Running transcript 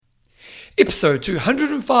Episode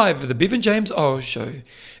 205 of the Bevan James Eyles Show,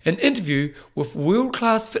 an interview with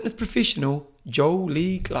world-class fitness professional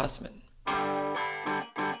Jolie Glassman.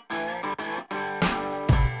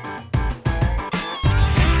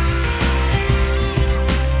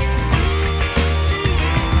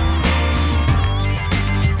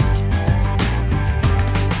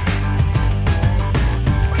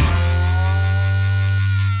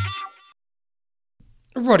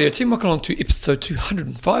 Rightio team, welcome along to episode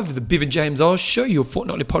 205 of the Bevan James Eyles Show, your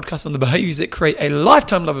fortnightly podcast on the behaviours that create a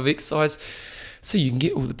lifetime love of exercise so you can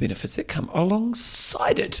get all the benefits that come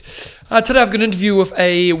alongside it. Today I've got an interview with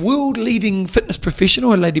a world-leading fitness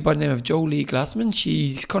professional, a lady by the name of Jolie Glassman.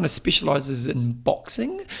 She kind of specialises in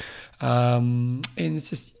boxing, and it's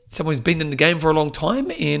just someone who's been in the game for a long time,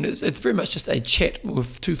 and it's very much just a chat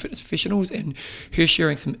with two fitness professionals and her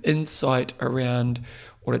sharing some insight around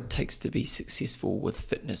what it takes to be successful with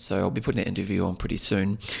fitness. So I'll be putting that interview on pretty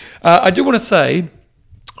soon. I do want to say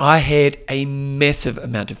I had a massive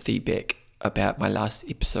amount of feedback about my last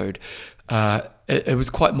episode. It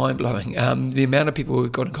was quite mind-blowing. The amount of people who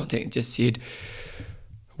got in contact and just said,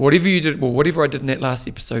 whatever I did in that last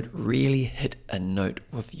episode really hit a note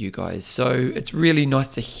with you guys. So it's really nice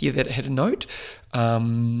to hear that it hit a note.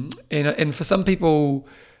 And for some people,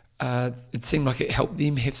 it seemed like it helped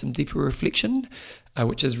them have some deeper reflection,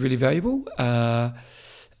 which is really valuable.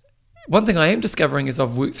 One thing I am discovering is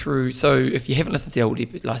I've worked through, so if you haven't listened to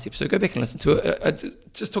the last episode, go back and listen to it. It's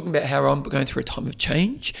just talking about how I'm going through a time of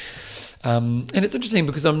change. And it's interesting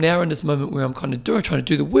because I'm now in this moment where I'm kind of trying to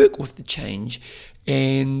do the work with the change.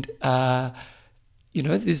 And, it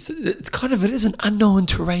is an unknown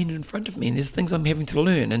terrain in front of me, and there's things I'm having to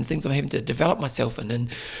learn and things I'm having to develop myself in. And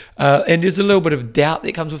there's a little bit of doubt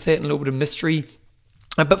that comes with that and a little bit of mystery.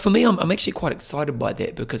 But for me, I'm actually quite excited by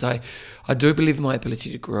that because I do believe in my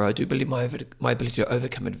ability to grow. I do believe my ability to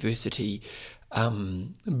overcome adversity.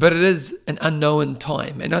 But it is an unknown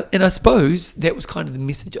time. And I suppose that was kind of the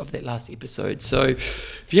message of that last episode. So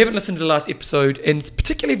if you haven't listened to the last episode, and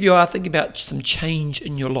particularly if you are thinking about some change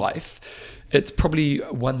in your life, it's probably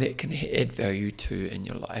one that can add value to in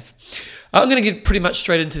your life. I'm going to get pretty much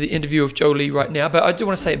straight into the interview of Jolie right now, but I do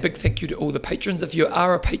want to say a big thank you to all the patrons. If you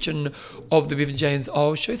are a patron of the Bevan James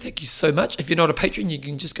Eyles Show, thank you so much. If you're not a patron, you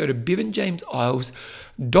can just go to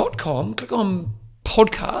bevanjameseyles.com, click on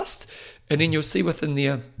podcast, and then you'll see within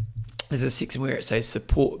there, there's a section where it says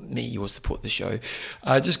support me or support the show.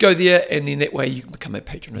 Just go there, and then that way you can become a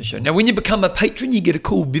patron of the show. Now, when you become a patron, you get a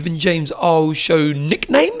cool Bevan James Eyles Show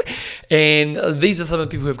nickname. And these are some of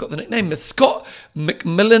the people who have got the nickname. Scott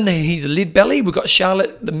McMillan, he's Lead Belly. We've got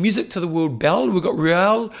Charlotte, the Music to the World Bell. We've got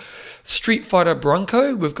Real, Street Fighter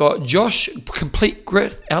Bronco. We've got Josh, Complete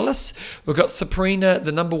Grit Alice. We've got Sabrina,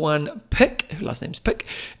 the number one pick. Her last name's Pick.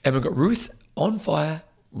 And we've got Ruth, On Fire,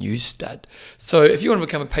 New Stud. So if you want to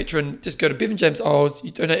become a patron, just go to Bevan James Eyles.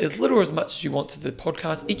 You donate as little or as much as you want to the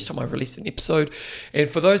podcast each time I release an episode. And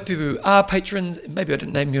for those people who are patrons, maybe I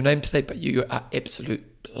didn't name your name today, but you are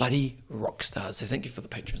absolute bloody rock stars. So thank you for the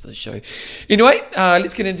patrons of the show. Anyway,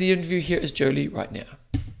 let's get into the interview. Here is Jolie right now.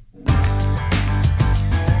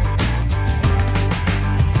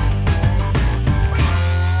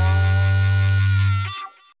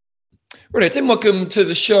 Right, Tim, welcome to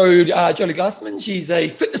the show, Jolie Glassman. She's a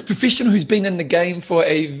fitness professional who's been in the game for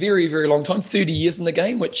a very, very long time, 30 years in the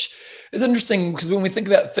game, which is interesting because when we think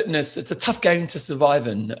about fitness, it's a tough game to survive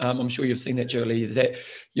in. I'm sure you've seen that, Jolie, that,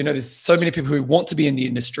 there's so many people who want to be in the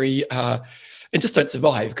industry and just don't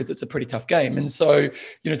survive because it's a pretty tough game. And so,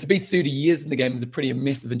 to be 30 years in the game is a pretty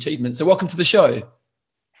massive achievement. So welcome to the show.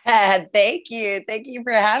 Thank you. Thank you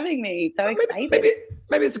for having me. So excited.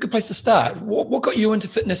 Maybe it's a good place to start. What got you into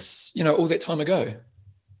fitness, all that time ago?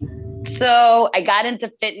 So I got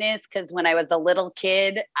into fitness because when I was a little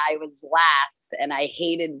kid, I was last and I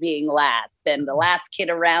hated being last. And the last kid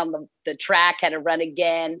around the track had to run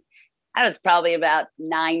again. I was probably about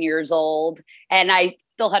 9 years old and I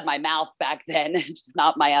still had my mouth back then, just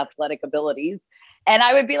not my athletic abilities. And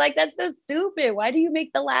I would be like, that's so stupid. Why do you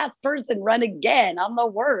make the last person run again? I'm the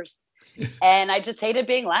worst. And I just hated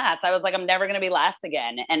being last. I was like, I'm never going to be last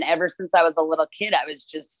again. And ever since I was a little kid, I was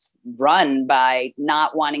just run by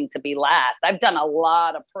not wanting to be last. I've done a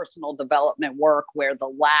lot of personal development work where the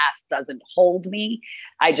last doesn't hold me.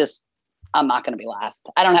 I'm not going to be last.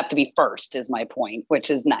 I don't have to be first is my point, which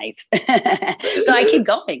is nice. So I keep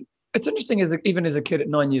going. It's interesting, even as a kid at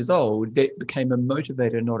 9 years old, that became a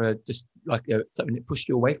motivator, not something that pushed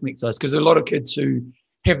you away from exercise. Because a lot of kids who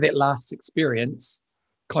have that last experience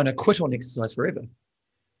kind of quit on exercise forever.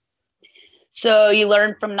 So you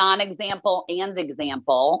learn from non-example and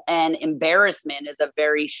example, and embarrassment is a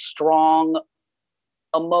very strong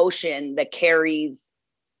emotion that carries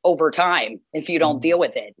over time if you don't deal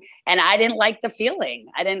with it. And I didn't like the feeling.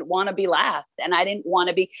 I didn't want to be last, and I didn't want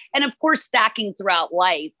to be, and of course, stacking throughout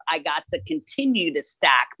life, I got to continue to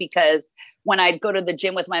stack, because when I'd go to the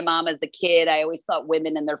gym with my mom as a kid, I always thought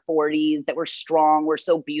women in their 40s that were strong were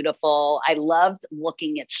so beautiful. I loved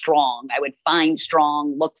looking at strong. I would find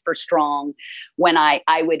strong, look for strong. When I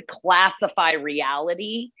would classify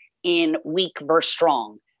reality in weak versus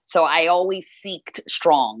strong. So I always seeked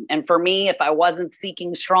strong. And for me, if I wasn't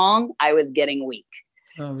seeking strong, I was getting weak.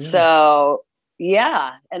 Oh, really? So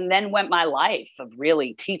yeah. And then went my life of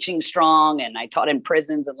really teaching strong. And I taught in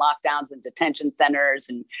prisons and lockdowns and detention centers,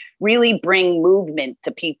 and really bring movement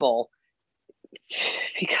to people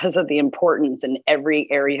because of the importance in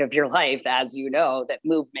every area of your life, as you know, that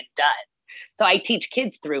movement does. So I teach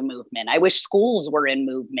kids through movement. I wish schools were in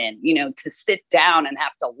movement. To sit down and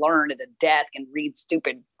have to learn at a desk and read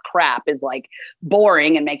stupid crap is like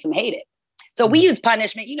boring and makes them hate it. So we use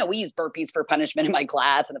punishment. We use burpees for punishment in my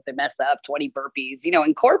class. And if they mess up, 20 burpees,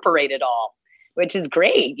 incorporate it all, which is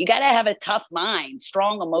great. You got to have a tough mind,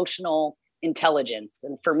 strong emotional intelligence.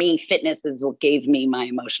 And for me, fitness is what gave me my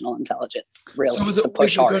emotional intelligence, really. So was it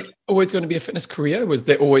always going to be a fitness career? Was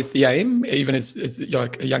that always the aim, even as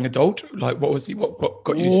like a young adult? Like what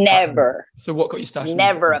got you started? Never. So what got you started?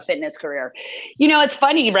 Never a fitness career. It's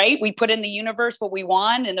funny, right? We put in the universe what we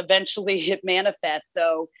want, and eventually it manifests.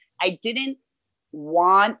 So I didn't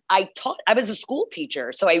I was a school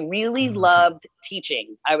teacher. So I really loved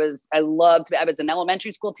teaching. I was an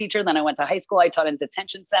elementary school teacher. Then I went to high school. I taught in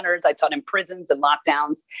detention centers. I taught in prisons and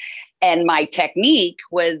lockdowns. And my technique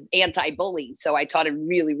was anti-bully. So I taught in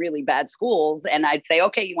really, really bad schools. And I'd say,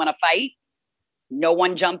 okay, you want to fight? No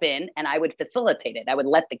one jump in, and I would facilitate it. I would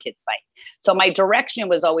let the kids fight. So my direction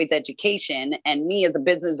was always education. And me as a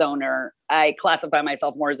business owner, I classify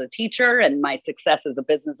myself more as a teacher, and my success as a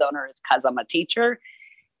business owner is because I'm a teacher.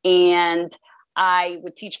 And I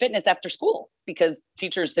would teach fitness after school because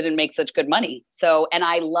teachers didn't make such good money. So, and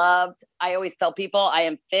I always tell people I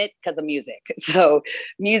am fit because of music. So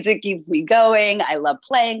music keeps me going. I love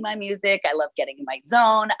playing my music. I love getting in my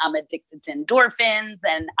zone. I'm addicted to endorphins,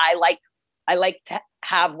 and I like to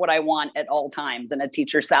have what I want at all times, and a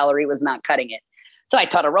teacher's salary was not cutting it. So I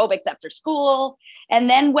taught aerobics after school, and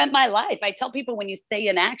then went my life. I tell people, when you stay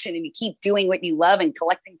in action and you keep doing what you love and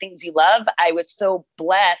collecting things you love, I was so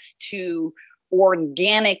blessed to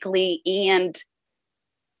organically and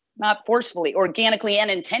not forcefully, organically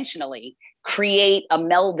and intentionally create a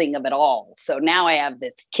melding of it all. So now I have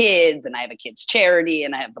this kids, and I have a kids charity,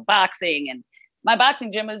 and I have the boxing, and my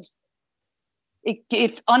boxing gym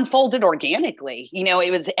it unfolded organically.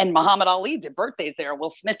 It was, and Muhammad Ali did birthdays there. Will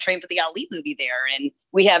Smith trained for the Ali movie there. And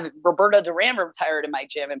we have Roberto Duran retired in my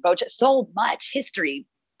gym, and Bocha, so much history.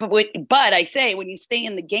 But I say, when you stay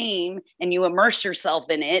in the game and you immerse yourself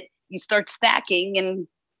in it, you start stacking, and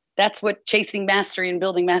that's what chasing mastery and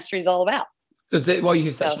building mastery is all about. So is that why you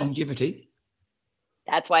have such longevity?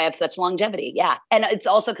 That's why I have such longevity. Yeah. And it's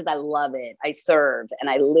also because I love it. I serve, and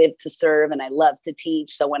I live to serve, and I love to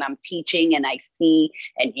teach. So when I'm teaching and I see,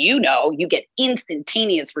 and you get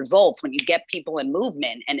instantaneous results when you get people in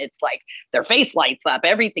movement, and it's like their face lights up.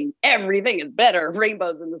 Everything is better.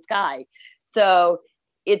 Rainbows in the sky. So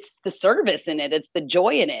it's the service in it. It's the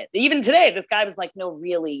joy in it. Even today, this guy was like, no,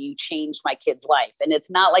 really, you changed my kid's life. And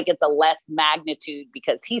it's not like it's a less magnitude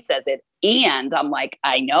because he says it. And I'm like,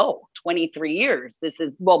 I know, 23 years.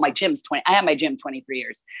 My gym's 20. I have my gym 23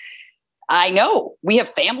 years. I know we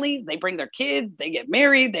have families. They bring their kids, they get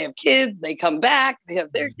married, they have kids, they come back, they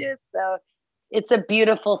have their kids. So it's a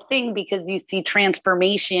beautiful thing because you see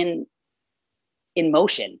transformation in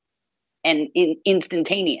motion and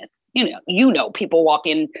instantaneous. People walk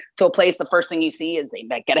into a place, the first thing you see is they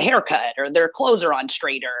might get a haircut, or their clothes are on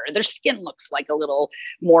straighter, or their skin looks like a little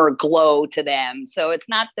more glow to them. So it's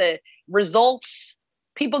not the results.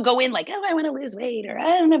 People go in like, oh, I want to lose weight, or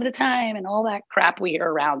I don't have the time, and all that crap we hear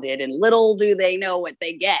around it. And little do they know what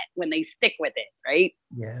they get when they stick with it, right?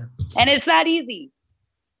 Yeah. And it's that easy.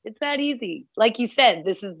 It's that easy. Like you said,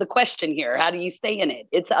 this is the question here. How do you stay in it?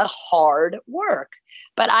 It's a hard work.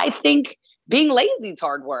 But I think being lazy is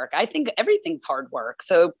hard work. I think everything's hard work.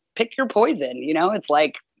 So pick your poison. It's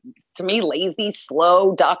like, to me, lazy,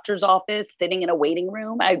 slow, doctor's office, sitting in a waiting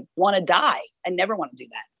room. I want to die. I never want to do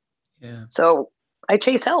that. Yeah. So I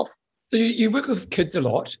chase health. So you work with kids a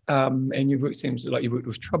lot, and seems like you worked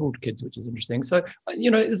with troubled kids, which is interesting. So,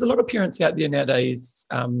 there's a lot of parents out there nowadays,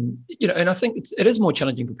 and I think it is more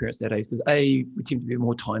challenging for parents nowadays because A, we tend to be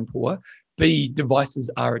more time poor. B,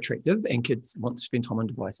 devices are attractive and kids want to spend time on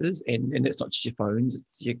devices, and it's not just your phones,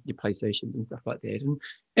 it's your PlayStations and stuff like that.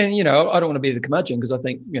 And I don't want to be the curmudgeon because I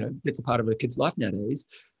think, that's a part of a kid's life nowadays.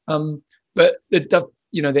 But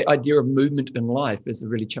the idea of movement in life is a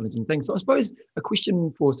really challenging thing. So I suppose a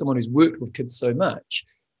question for someone who's worked with kids so much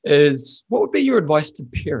is, what would be your advice to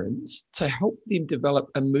parents to help them develop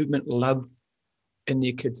a movement love in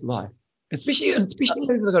their kid's life? Especially if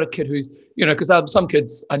they've got a kid who's, because some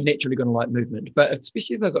kids are naturally going to like movement, but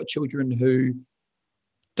especially if they've got children who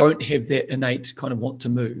don't have that innate kind of want to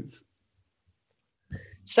move.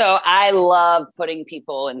 So I love putting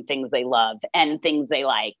people in things they love and things they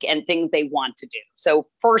like and things they want to do. So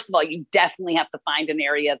first of all, you definitely have to find an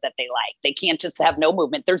area that they like. They can't just have no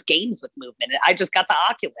movement. There's games with movement. I just got the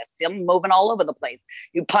Oculus. I'm moving all over the place.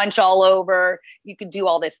 You punch all over. You could do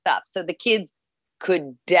all this stuff. So the kids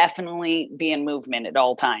could definitely be in movement at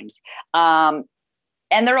all times.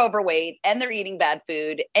 And they're overweight and they're eating bad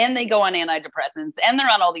food and they go on antidepressants and they're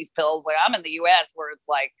on all these pills. Like, I'm in the US where it's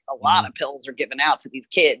like a lot of pills are given out to these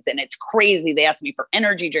kids and it's crazy. They ask me for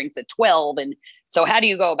energy drinks at 12. And so how do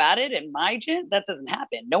you go about it? In my gym, that doesn't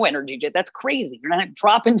happen. No energy drink. That's crazy. You're not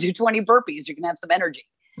dropping to 20 burpees. You can have some energy.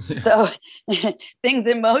 So things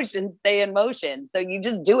in motion stay in motion. So you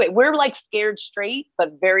just do it. We're like scared straight,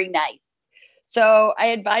 but very nice. So I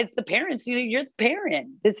advise the parents, you're the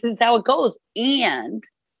parent. This is how it goes. And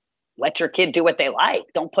let your kid do what they like.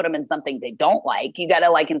 Don't put them in something they don't like. You got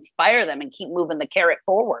to inspire them and keep moving the carrot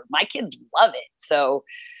forward. My kids love it. So,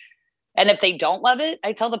 and if they don't love it,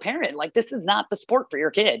 I tell the parent, this is not the sport for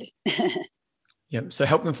your kid. Yeah. So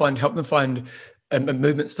help them find a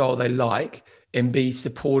movement style they like and be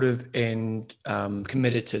supportive and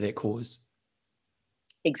committed to their cause.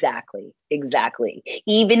 Exactly.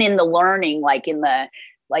 Even in the learning,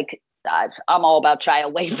 I'm all about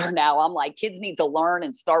child labor now. I'm like, kids need to learn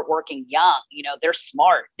and start working young. They're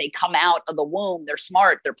smart. They come out of the womb. They're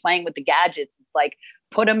smart. They're playing with the gadgets. It's like,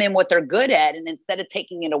 put them in what they're good at. And instead of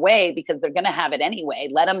taking it away because they're going to have it anyway,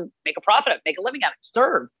 let them make a profit, make a living out of it,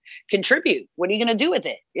 serve, contribute. What are you going to do with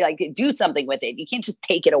it? Do something with it. You can't just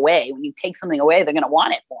take it away. When you take something away, they're going to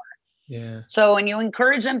want it more. Yeah. So, and you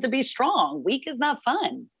encourage them to be strong. Weak is not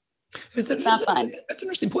fun. It's not fun. That's an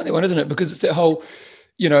interesting point, that one, isn't it? Because it's that whole,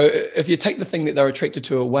 if you take the thing that they're attracted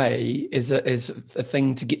to away as a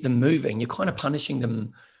thing to get them moving, you're kind of punishing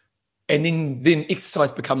them. And then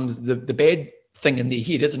exercise becomes the bad thing in their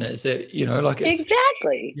head, isn't it? Is that, it's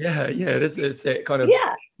exactly. Yeah. It is. It's that kind of,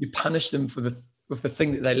 you punish them with the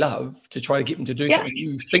thing that they love to try to get them to do something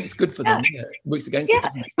you think's good for them. Yeah. It works against it,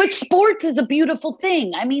 doesn't it? But sports is a beautiful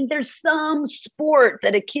thing. I mean, there's some sport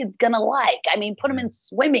that a kid's going to like. I mean, put them in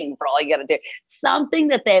swimming for all you got to do. Something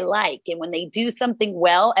that they like. And when they do something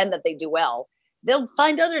well and that they do well, they'll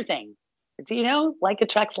find other things. It's, like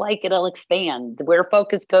attracts like, it'll expand. Where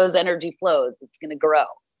focus goes, energy flows. It's going to grow.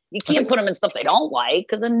 You can't put them in stuff they don't like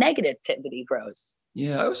because the negativity grows.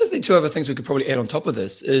 Yeah. I also think two other things we could probably add on top of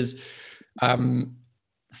this is,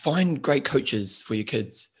 find great coaches for your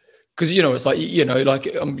kids, because it's like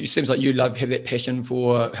it seems like you have that passion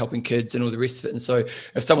for helping kids and all the rest of it. And so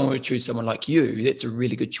if someone were to choose someone like you, that's a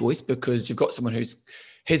really good choice because you've got someone who's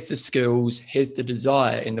has the skills, has the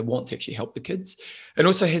desire and the want to actually help the kids, and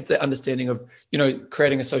also has the understanding of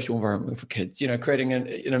creating a social environment for kids, creating an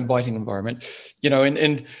inviting environment,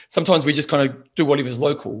 and sometimes we just kind of do whatever's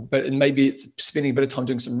local, but maybe it's spending a bit of time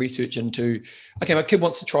doing some research into, okay, my kid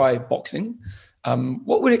wants to try boxing.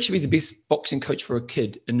 What would actually be the best boxing coach for a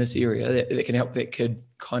kid in this area that can help that kid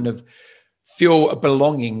kind of feel a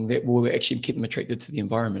belonging that will actually keep them attracted to the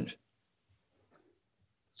environment?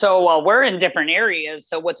 So while we're in different areas,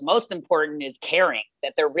 so what's most important is caring,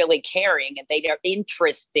 that they're really caring and they are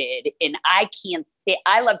interested in,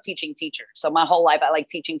 I love teaching teachers. So my whole life, I like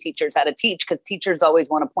teaching teachers how to teach because teachers always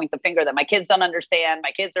want to point the finger that my kids don't understand, my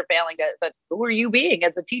kids are failing, but who are you being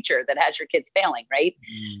as a teacher that has your kids failing, right?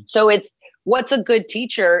 So it's, what's a good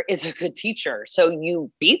teacher is a good teacher. So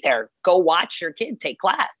you be there, go watch your kid take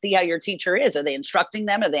class, see how your teacher is. Are they instructing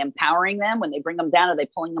them? Are they empowering them? When they bring them down, are they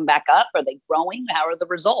pulling them back up? Are they growing? How are the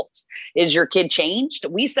results? Is your kid changed?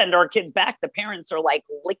 We send our kids back. The parents are like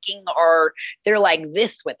licking, or they're like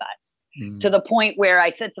this with us. To the point where I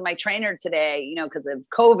said to my trainer today, because of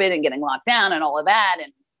COVID and getting locked down and all of that,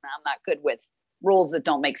 and I'm not good with rules that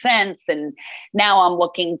don't make sense. And now I'm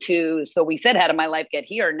looking to, so we said, how did my life get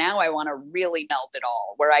here? Now I want to really melt it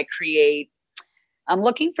all, where I create I'm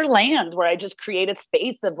looking for land where I just create a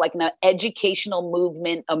space of like an educational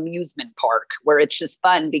movement amusement park where it's just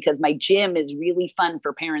fun, because my gym is really fun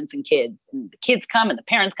for parents and kids, and the kids come and the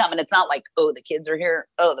parents come, and it's not like, oh, the kids are here,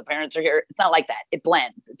 oh, the parents are here. It's not like that. It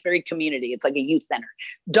blends. It's very community. It's like a youth center.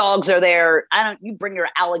 Dogs are there. You bring your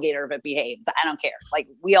alligator if it behaves. I don't care. Like,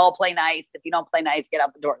 we all play nice. If you don't play nice, get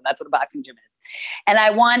out the door. That's what a boxing gym is. And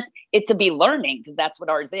I want it to be learning, because that's what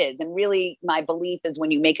ours is. And really, my belief is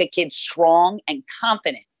when you make a kid strong and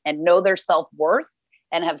confident and know their self-worth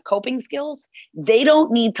and have coping skills, they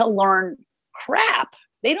don't need to learn crap.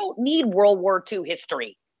 They don't need World War II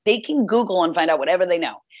history. They can Google and find out whatever they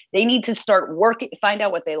know. They need to start working, find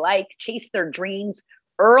out what they like, chase their dreams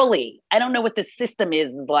early. I don't know what the system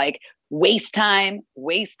is like waste time,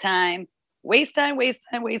 waste time, waste time, waste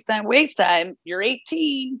time, waste time, waste time. You're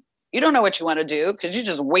 18. You don't know what you want to do because you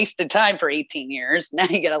just wasted time for 18 years. Now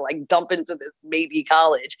you got to like dump into this maybe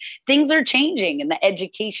college. Things are changing, and the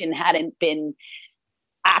education hadn't been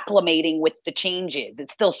acclimating with the changes.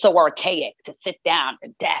 It's still so archaic to sit down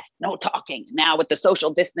at a desk, no talking. Now with the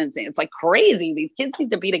social distancing, it's like crazy. These kids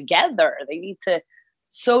need to be together. They need to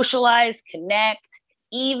socialize, connect.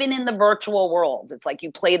 Even in the virtual world, it's like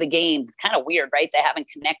you play the games. It's kind of weird, right? They haven't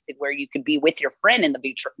connected where you could be with your friend in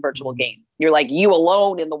the virtual game. You're like you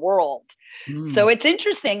alone in the world. So it's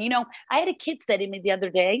interesting. You know, I had a kid say to me the other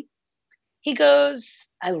day, he goes,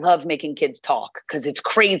 I love making kids talk because it's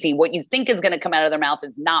crazy. What you think is going to come out of their mouth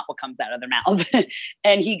is not what comes out of their mouth.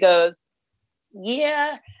 And he goes,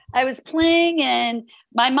 yeah, I was playing and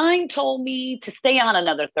my mind told me to stay on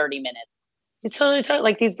another 30 minutes. It's totally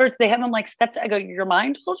like these birds, they have them like stepped. I go, your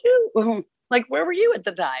mind told you? Like, where were you at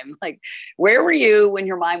the time? Like, where were you when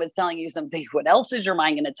your mind was telling you something? What else is your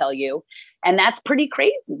mind going to tell you? And that's pretty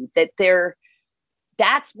crazy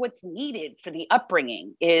that's what's needed for the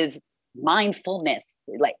upbringing is mindfulness,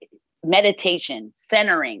 like meditation,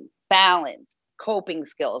 centering, balance, coping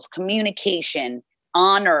skills, communication,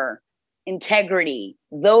 honor, integrity,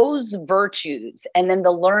 those virtues. And then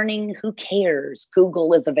the learning, who cares?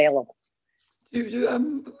 Google is available.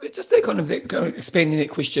 Just expanding that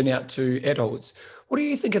question out to adults, what do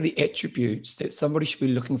you think are the attributes that somebody should be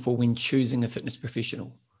looking for when choosing a fitness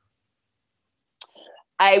professional?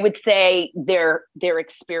 I would say their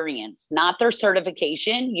experience, not their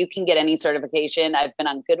certification. You can get any certification. I've been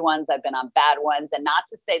on good ones. I've been on bad ones. And not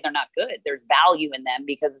to say they're not good. There's value in them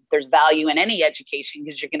because there's value in any education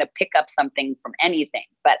because you're going to pick up something from anything.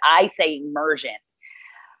 But I say immersion.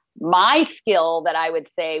 My skill that I would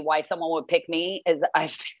say why someone would pick me is I've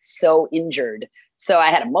been so injured. So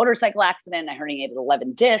I had a motorcycle accident. I herniated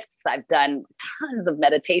 11 discs. I've done tons of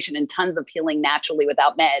meditation and tons of healing naturally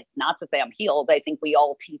without meds. Not to say I'm healed. I think we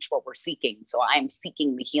all teach what we're seeking. So I'm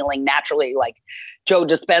seeking the healing naturally, like Joe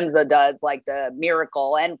Dispenza does, like the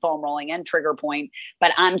miracle and foam rolling and trigger point.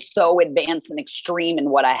 But I'm so advanced and extreme in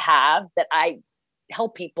what I have that I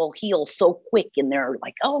help people heal so quick, and they're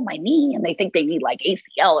like, oh, my knee, and they think they need like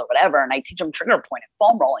ACL or whatever, and I teach them trigger point and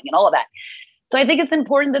foam rolling and all of that. So I think it's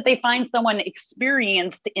important that they find someone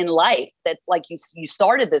experienced in life. That's like you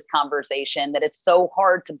started this conversation, that it's so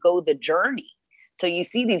hard to go the journey. So you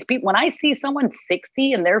see these people, when I see someone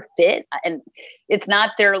 60 and they're fit, and it's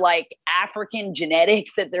not their like African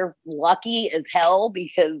genetics that they're lucky as hell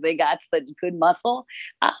because they got such good muscle,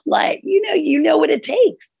 I'm like, you know what it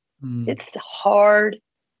takes. It's hard,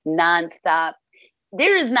 nonstop.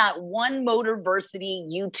 There is not one Motorversity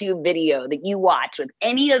YouTube video that you watch with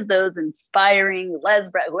any of those inspiring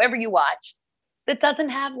whoever you watch, that doesn't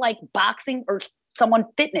have like boxing or someone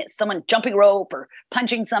fitness, someone jumping rope or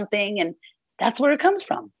punching something. And that's where it comes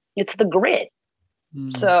from. It's the grit.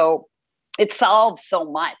 So it solves so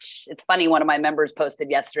much. It's funny. One of my members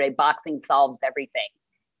posted yesterday, boxing solves everything.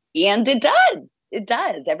 And it does. It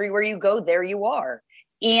does. Everywhere you go, there you are.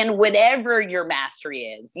 And whatever your mastery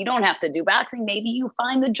is, you don't have to do boxing. Maybe you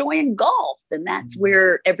find the joy in golf, and that's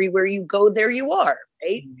where everywhere you go, there you are,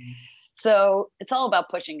 right? So it's all about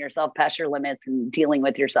pushing yourself past your limits and dealing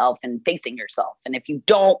with yourself and facing yourself. And if you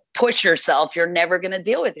don't push yourself, you're never going to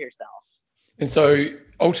deal with yourself. And so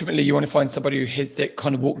ultimately you want to find somebody who has that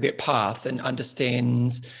kind of walk that path and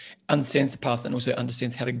understands the path, and also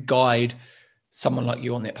understands how to guide someone like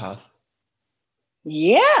you on that path.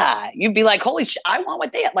 Yeah, you'd be like, holy shit, I want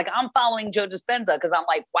what they have. Like, I'm following Joe Dispenza because I'm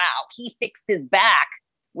like, wow, he fixed his back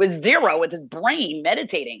with zero with his brain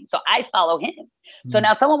meditating. So I follow him. So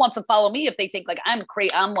now someone wants to follow me if they think like I'm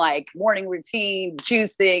like morning routine,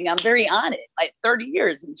 juicing. I'm very on it, like 30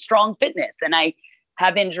 years in strong fitness. And I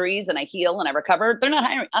have injuries and I heal and I recover. They're not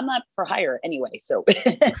hiring. I'm not for hire anyway. So,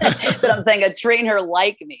 but I'm saying a trainer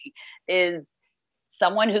like me is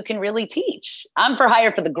someone who can really teach. I'm for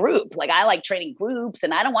hire for the group. Like I like training groups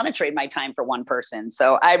and I don't want to trade my time for one person.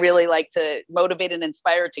 So I really like to motivate and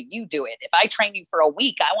inspire to you do it. If I train you for a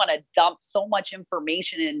week, I want to dump so much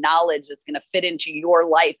information and knowledge that's going to fit into your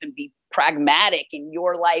life and be pragmatic in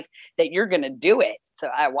your life that you're going to do it. So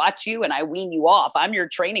I watch you and I wean you off. I'm your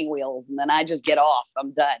training wheels and then I just get off.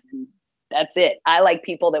 I'm done. And that's it. I like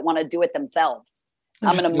people that want to do it themselves.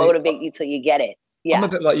 I'm going to motivate you till you get it. Yeah. I'm a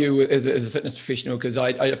bit like you as a fitness professional because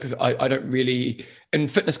I don't really, in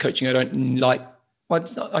fitness coaching, I don't like, well,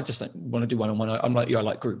 I just don't want to do one-on-one. I'm like you, I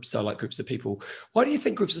like groups. I like groups of people. Why do you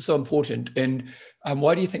think groups are so important? And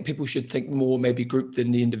why do you think people should think more maybe group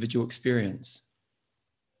than the individual experience?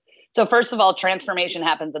 So first of all, transformation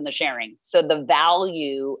happens in the sharing. So the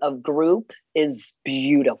value of group is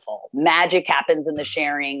beautiful. Magic happens in the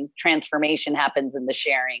sharing. Transformation happens in the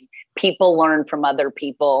sharing. People learn from other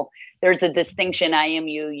people. There's a distinction. I am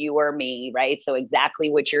you, you are me, right? So exactly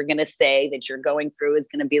what you're going to say that you're going through is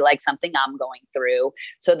going to be like something I'm going through.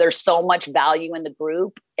 So there's so much value in the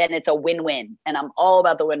group and it's a win-win. And I'm all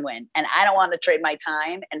about the win-win. And I don't want to trade my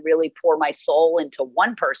time and really pour my soul into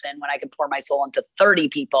one person when I can pour my soul into 30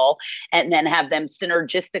 people and then have them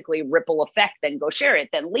synergistically ripple effect, then go share it,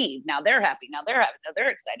 then leave. Now they're happy. Now they're happy. Now they're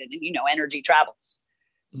excited. And energy travels.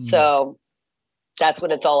 So that's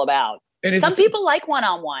what it's all about. Some people like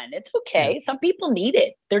one-on-one. It's okay. Yeah. Some people need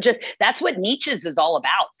it. That's what niches is all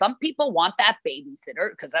about. Some people want that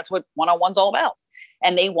babysitter because that's what one-on-one's all about.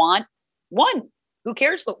 And they want one. Who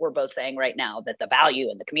cares what we're both saying right now, that the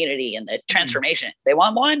value and the community and the transformation, they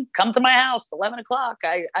want one, come to my house, 11 o'clock.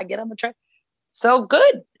 I get on the train. So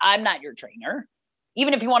good. I'm not your trainer.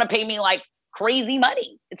 Even if you want to pay me like crazy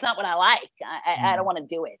money, it's not what I like. I don't want to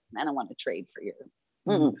do it. I don't want to trade for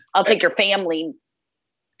you. I'll take your family.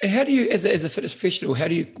 And how do you, as a fitness professional,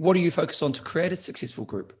 what do you focus on to create a successful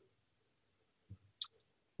group?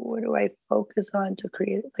 What do I focus on to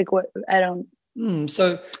create? Like what? I don't.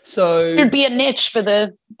 So there'd be a niche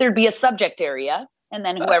there'd be a subject area, and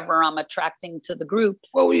then whoever I'm attracting to the group.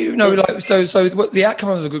 Well, what the outcome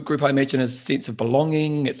of a good group, I imagine, is a sense of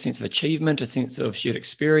belonging, a sense of achievement, a sense of shared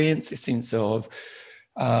experience, a sense of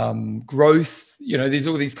growth. There's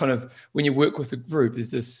all these kind of, when you work with a group, is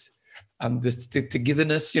this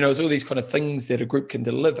togetherness, it's all these kind of things that a group can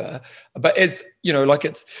deliver. But it's,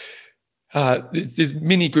 there's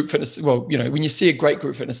many group fitness. Well, when you see a great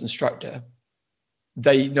group fitness instructor,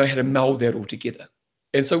 they know how to meld that all together.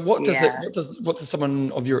 And so what does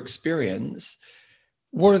someone of your experience,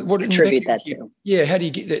 what attribute that to? Yeah. How do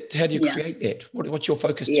you get that? How do you create that? What's your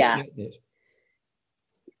focus to create that?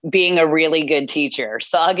 Being a really good teacher.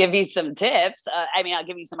 So I'll give you some tips. I'll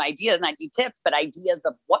give you some ideas, not you tips, but ideas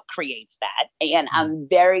of what creates that. And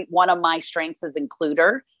one of my strengths is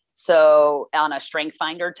includer. So on a strength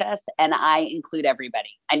finder test, and I include everybody.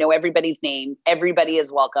 I know everybody's name. Everybody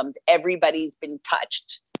is welcomed. Everybody's been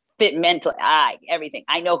touched. Fit mentally, everything.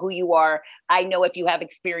 I know who you are. I know if you have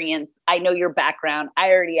experience. I know your background.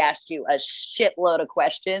 I already asked you a shitload of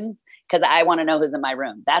questions because I want to know who's in my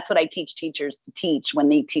room. That's what I teach teachers to teach when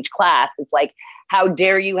they teach class. It's like, how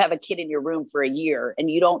dare you have a kid in your room for a year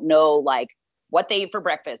and you don't know like what they eat for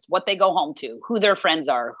breakfast, what they go home to, who their friends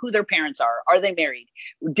are, who their parents are they married?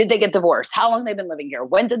 Did they get divorced? How long they've been living here?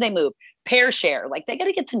 When did they move? Pair share, like they got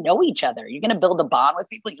to get to know each other. You're going to build a bond with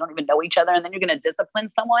people you don't even know each other. And then you're going to discipline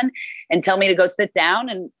someone and tell me to go sit down.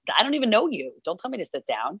 And I don't even know you. Don't tell me to sit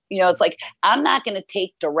down. It's like, I'm not going to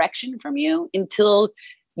take direction from you until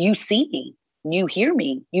you see me, you hear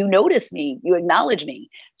me, you notice me, you acknowledge me.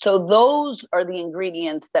 So those are the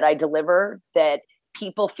ingredients that I deliver that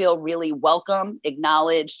people feel really welcome,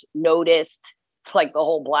 acknowledged, noticed. It's like the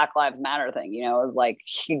whole Black Lives Matter thing, it's like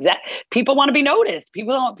people want to be noticed.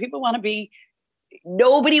 People want to be,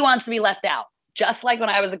 nobody wants to be left out. Just like when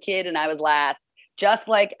I was a kid and I was last, just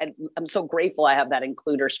like, I'm so grateful I have that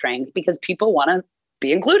includer strength because people want to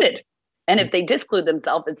be included. And if they disclude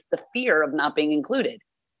themselves, it's the fear of not being included.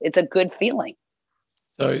 It's a good feeling.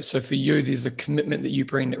 So for you, there's a commitment that you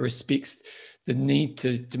bring that respects the need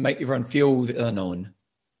to make everyone feel that they're known.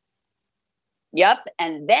 Yep.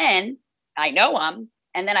 And then I know them,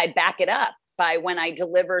 and then I back it up by when I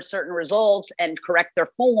deliver certain results and correct their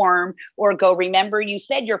form or go, remember you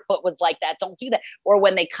said your foot was like that, don't do that. Or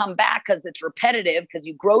when they come back because it's repetitive, because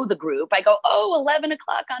you grow the group, I go, 11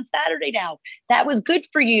 o'clock on Saturday now. That was good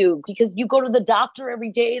for you because you go to the doctor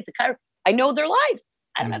every day at the I know their life.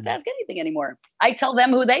 I don't have to ask anything anymore. I tell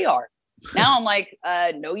them who they are. Now I'm like,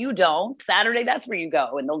 no, you don't. Saturday, that's where you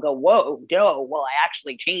go. And they'll go, whoa, no, well, I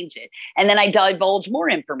actually changed it. And then I divulge more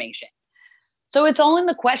information. So it's all in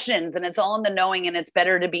the questions and it's all in the knowing, and it's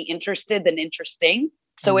better to be interested than interesting.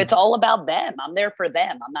 So it's all about them. I'm there for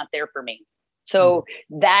them. I'm not there for me. So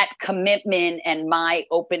that commitment and my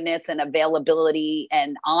openness and availability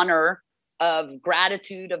and honor of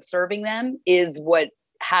gratitude of serving them is what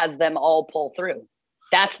has them all pull through.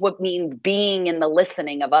 That's what means being in the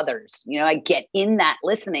listening of others. You know, I get in that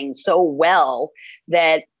listening so well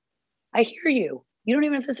that I hear you. You don't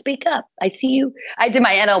even have to speak up. I see you. I did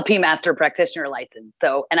my NLP master practitioner license.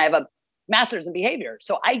 So, and I have a master's in behavior.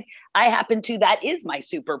 So I happen to, that is my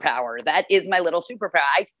superpower. That is my little superpower.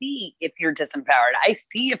 I see if you're disempowered. I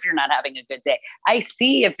see if you're not having a good day. I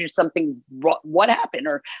see if there's something's what happened,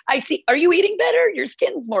 or I see, are you eating better? Your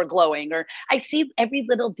skin's more glowing, or I see every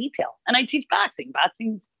little detail. And I teach boxing.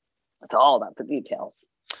 Boxing's, it's all about the details.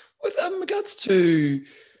 With regards to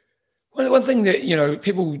one thing that, you know,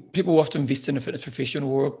 people often invest in a fitness professional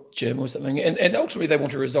or a gym or something, and ultimately they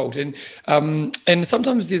want a result, and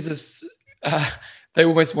sometimes there's this they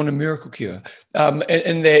almost want a miracle cure,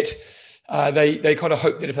 and that they kind of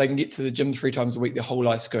hope that if they can get to the gym 3 times a week, their whole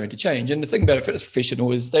life's going to change. And the thing about a fitness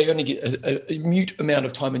professional is they only get a mute amount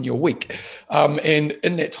of time in your week, and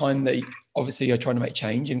in that time they obviously are trying to make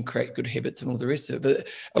change and create good habits and all the rest of it.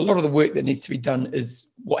 But a lot of the work that needs to be done is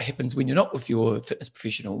what happens when you're not with your fitness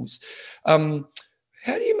professionals. How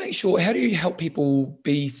do you make sure, how do you help people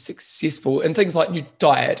be successful in things like new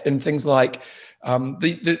diet and things like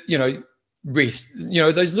the rest,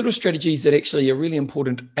 those little strategies that actually are really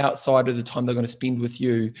important outside of the time they're going to spend with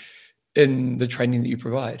you in the training that you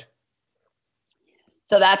provide?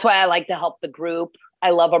 So that's why I like to help the group.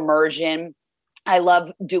 I love immersion. I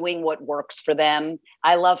love doing what works for them.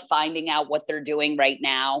 I love finding out what they're doing right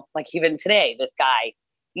now. Like even today, this guy,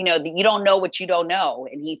 you don't know what you don't know.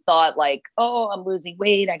 And he thought like, oh, I'm losing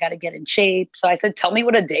weight. I got to get in shape. So I said, tell me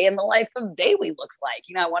what a day in the life of Daily looks like.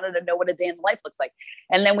 I wanted to know what a day in the life looks like.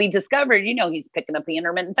 And then we discovered, he's picking up the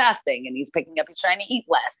intermittent fasting, and he's he's trying to eat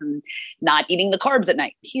less and not eating the carbs at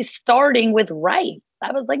night. He's starting with rice.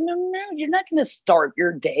 I was like, no, you're not going to start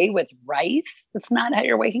your day with rice. That's not how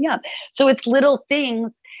you're waking up. So it's little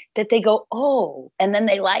things that they go, oh, and then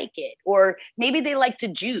they like it. Or maybe they like to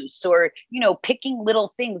juice, or, picking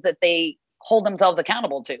little things that they hold themselves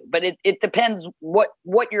accountable to. But it depends what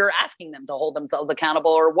you're asking them to hold themselves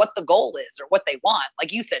accountable, or what the goal is, or what they want.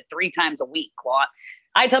 Like you said, 3 times a week. Well,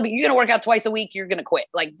 I tell people, you're going to work out twice a week, you're going to quit.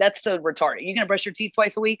 Like that's so retarded. You're going to brush your teeth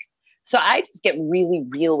twice a week. So I just get really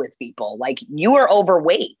real with people. Like, you are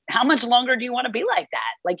overweight. How much longer do you want to be like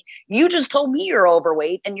that? Like, you just told me you're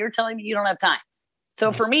overweight and you're telling me you don't have time.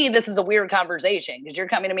 So for me, this is a weird conversation, because you're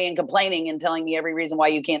coming to me and complaining and telling me every reason why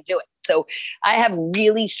you can't do it. So I have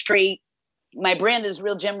really straight, my brand is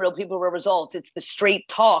Real Gym, Real People, Real Results. It's the straight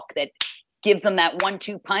talk that gives them that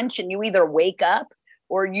 1-2 punch, and you either wake up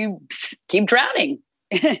or you keep drowning.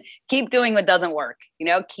 Keep doing what doesn't work,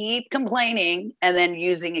 keep complaining and then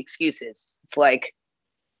using excuses. It's like,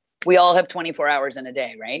 we all have 24 hours in a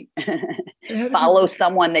day, right? Follow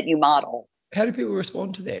someone that you model. How do people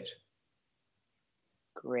respond to that?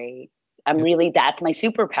 Great. That's my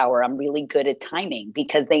superpower. I'm really good at timing,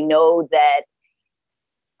 because they know that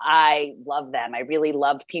I love them. I really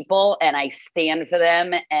love people, and I stand for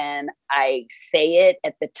them, and I say it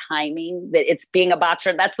at the timing that it's being a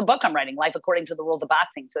boxer. That's the book I'm writing, Life According to the Rules of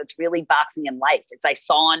Boxing. So it's really boxing in life. I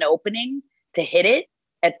saw an opening to hit it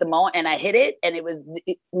at the moment, and I hit it, and it was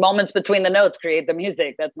moments between the notes create the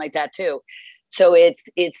music. That's my tattoo. So it's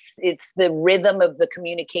the rhythm of the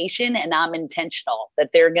communication, and I'm intentional that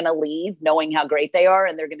they're going to leave knowing how great they are,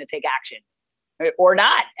 and they're going to take action or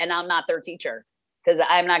not. And I'm not their teacher, because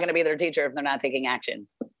I'm not going to be their teacher if they're not taking action.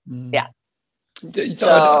 Yeah.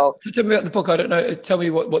 So tell me about the book. I don't know. Tell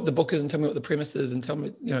me what the book is, and tell me what the premise is, and tell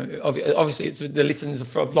me, obviously it's the lessons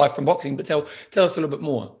of life from boxing, but tell us a little bit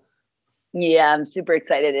more. Yeah, I'm super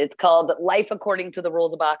excited. It's called Life According to the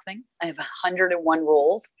Rules of Boxing. I have 101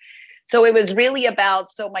 rules. So it was really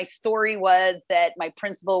about, so my story was that my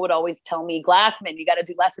principal would always tell me, Glassman, you got to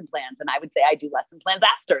do lesson plans. And I would say, I do lesson plans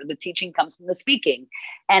after. The teaching comes from the speaking.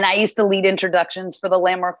 And I used to lead introductions for the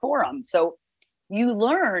Landmark Forum. So you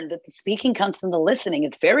learn that the speaking comes from the listening.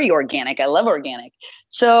 It's very organic. I love organic.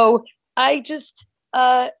 So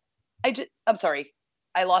I'm sorry.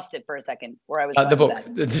 I lost it for a second where I was. The book.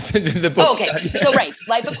 The book. Oh, okay. So right.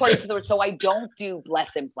 Life According to the, so I don't do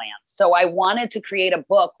lesson plans. So I wanted to create a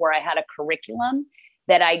book where I had a curriculum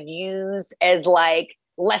that I'd use as like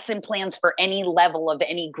lesson plans for any level of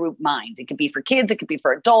any group mind. It could be for kids. It could be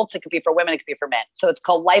for adults. It could be for women. It could be for men. So it's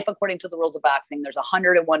called Life According to the Rules of Boxing. There's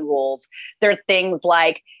 101 rules. There are things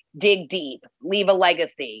like dig deep, leave a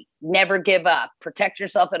legacy, never give up, protect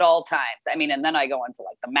yourself at all times. I mean, and then I go into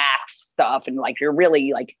like the mask stuff and like, you're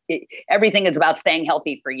really like, everything is about staying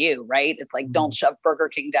healthy for you, right? It's like, don't shove Burger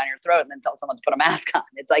King down your throat and then tell someone to put a mask on.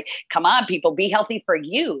 It's like, come on, people, be healthy for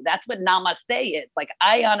you. That's what namaste is. Like,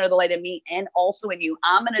 I honor the light in me and also in you.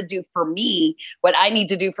 I'm going to do for me what I need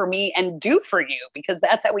to do for me and do for you, because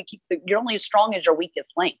that's how we keep you're only as strong as your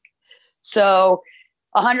weakest link. So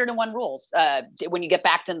 101 rules. When you get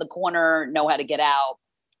backed in the corner, know how to get out.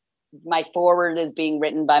 My forward is being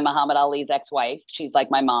written by Muhammad Ali's ex-wife. She's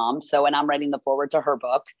like my mom. So, and I'm writing the forward to her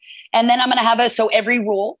book. And then I'm going to have so every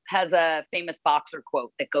rule has a famous boxer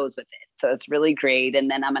quote that goes with it. So it's really great.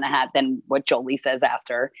 And then I'm going to have then what Jolie says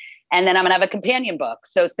after. And then I'm going to have a companion book.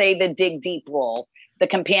 So say the dig deep rule. The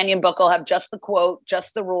companion book will have just the quote,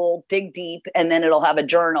 just the rule, dig deep. And then it'll have a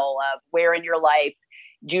journal of where in your life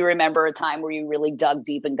do you remember a time where you really dug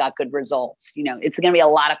deep and got good results? You know, it's going to be a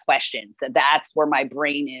lot of questions. And that's where my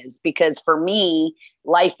brain is, because for me,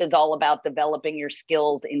 life is all about developing your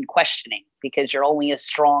skills in questioning, because you're only as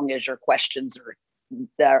strong as your questions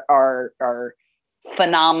are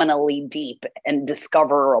phenomenally deep and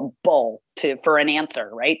discoverable for an answer,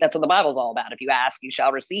 right? That's what the Bible's all about. If you ask, you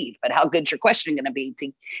shall receive. But how good's your question going to be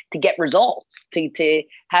to get results, to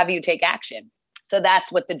have you take action? So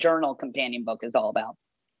that's what the journal companion book is all about.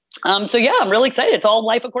 So yeah, I'm really excited. It's all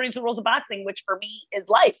life according to the rules of boxing, which for me is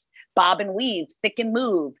life. Bob and weave, stick and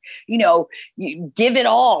move, you give it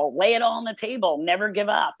all, lay it all on the table, never give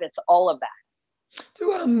up. It's all of that.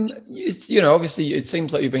 So, obviously it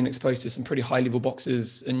seems like you've been exposed to some pretty high level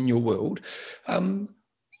boxers in your world.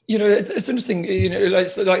 It's interesting,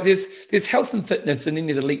 it's like there's health and fitness, and then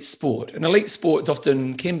there's elite sport, and elite sports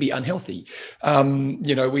often can be unhealthy.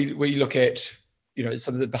 We look at,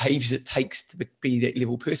 some of the behaviors it takes to be that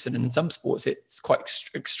level person. And in some sports, it's quite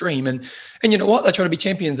extreme. And you know what? They're trying to be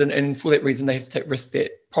champions. And for that reason, they have to take risks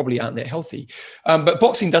that probably aren't that healthy. But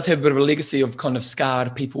boxing does have a bit of a legacy of kind of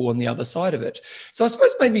scarred people on the other side of it. So I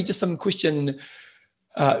suppose maybe just some question.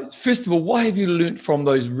 First of all, why have you learned from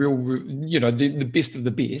those real, the best of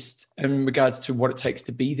the best in regards to what it takes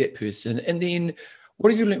to be that person? And then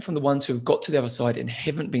what have you learned from the ones who have got to the other side and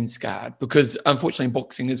haven't been scarred? Because unfortunately,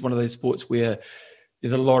 boxing is one of those sports where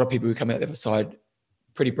there's a lot of people who come out the other side,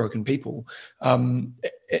 pretty broken people. And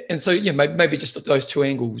so, maybe just those two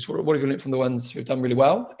angles. What have you learned from the ones who've done really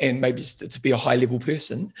well, and maybe just to be a high level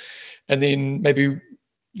person? And then maybe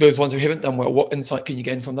those ones who haven't done well, what insight can you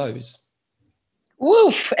gain from those?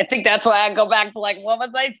 Woof. I think that's why I go back to like, what was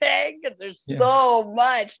I saying? Because there's so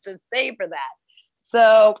much to say for that.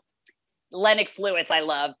 So Lennox Lewis, I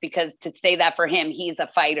love, because to say that for him, he's a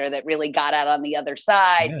fighter that really got out on the other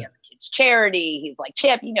side. Yeah. He has a kid's charity. He's like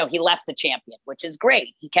he left a champion, which is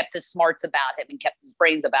great. He kept his smarts about him and kept his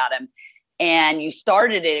brains about him. And you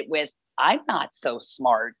started it with, I'm not so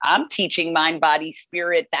smart. I'm teaching mind, body,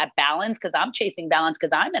 spirit, that balance, because I'm chasing balance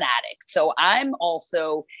because I'm an addict. So I'm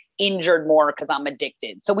also injured more because I'm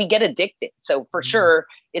addicted. So we get addicted. So for sure,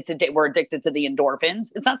 we're addicted to the endorphins.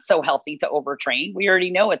 It's not so healthy to overtrain. We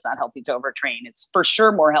already know it's not healthy to overtrain. It's for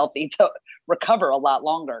sure more healthy to recover a lot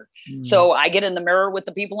longer. So I get in the mirror with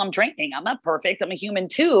the people I'm training. I'm not perfect. I'm a human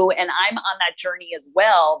too. And I'm on that journey as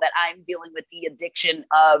well, that I'm dealing with the addiction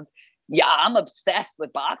of, I'm obsessed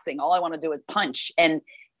with boxing. All I want to do is punch. And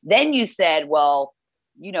then you said, well,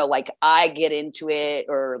 like I get into it,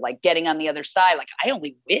 or like getting on the other side. Like I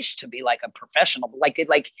only wish to be like a professional, like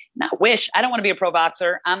not wish. I don't want to be a pro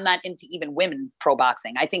boxer. I'm not into even women pro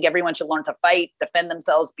boxing. I think everyone should learn to fight, defend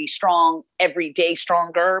themselves, be strong, every day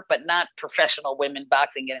stronger, but not professional women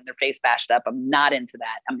boxing, getting their face bashed up. I'm not into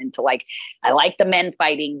that. I'm into I like the men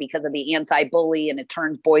fighting because of the anti-bully, and it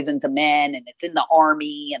turns boys into men, and it's in the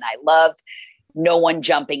army. And I love no one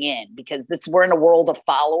jumping in, because we're in a world of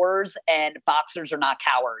followers, and boxers are not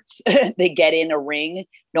cowards. They get in a ring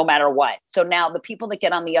no matter what. So now the people that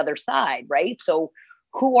get on the other side, right? So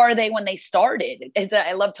who are they when they started?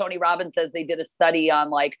 I love Tony Robbins says they did a study on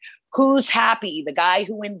like, who's happy, the guy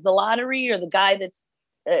who wins the lottery or the guy that's,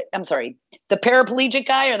 the paraplegic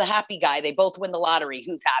guy or the happy guy? They both win the lottery.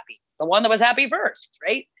 Who's happy? The one that was happy first,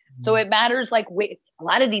 right? So it matters like a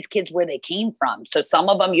lot of these kids where they came from. So some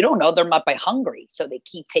of them, you don't know, they're not by hungry. So they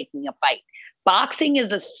keep taking a fight. Boxing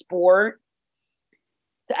is a sport.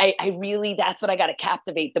 I really, that's what I got to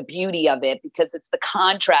captivate, the beauty of it, because it's the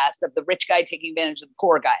contrast of the rich guy taking advantage of the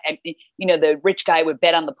poor guy. The rich guy would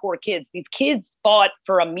bet on the poor kids. These kids fought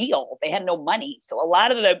for a meal. They had no money. So a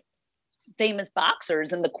lot of the famous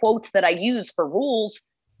boxers and the quotes that I use for rules,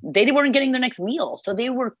 they weren't getting their next meal. So they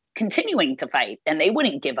were continuing to fight, and they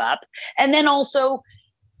wouldn't give up. And then also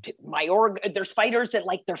there's fighters that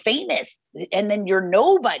like they're famous and then you're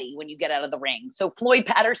nobody when you get out of the ring. So Floyd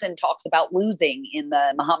Patterson talks about losing in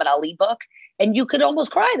the Muhammad Ali book, and you could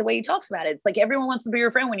almost cry the way he talks about it. It's like everyone wants to be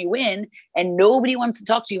your friend when you win and nobody wants to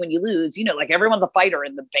talk to you when you lose. You know, like everyone's a fighter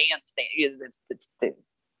in the bandstand. It's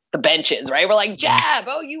the benches, right? We're like, jab,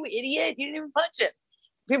 oh, you idiot, you didn't even punch it.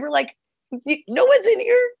 People are like, no one's in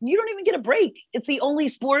here. You don't even get a break. It's the only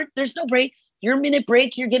sport. There's no breaks. Your minute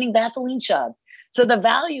break, you're getting Vaseline shoved. So the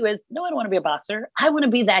value is, no, I don't want to be a boxer. I want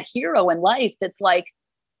to be that hero in life that's like,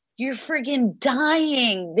 you're friggin'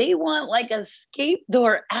 dying. They want like a escape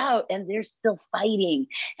door out and they're still fighting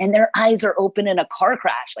and their eyes are open in a car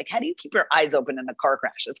crash. Like, how do you keep your eyes open in a car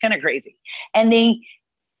crash? It's kind of crazy. And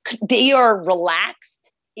they are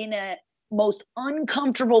relaxed in a most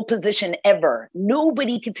uncomfortable position ever.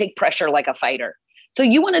 Nobody can take pressure like a fighter. So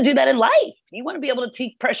you want to do that in life. You want to be able to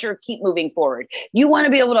take pressure, keep moving forward. You want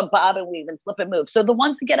to be able to bob and weave and slip and move. So the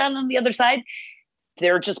ones that get out on the other side,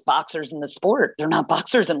 they're just boxers in the sport. They're not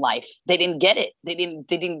boxers in life. They didn't get it.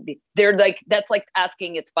 They're like, that's like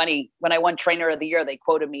asking, it's funny. When I won Trainer of the Year, they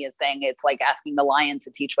quoted me as saying, it's like asking the lion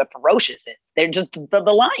to teach what ferocious is. They're just the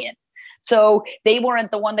lion. So they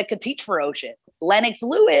weren't the one that could teach ferocious. Lennox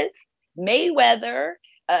Lewis, Mayweather,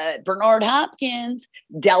 Bernard Hopkins,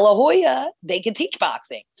 De La Hoya, they can teach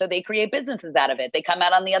boxing. So they create businesses out of it. They come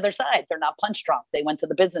out on the other side. They're not punch drunk. They went to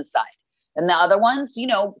the business side. And the other ones, you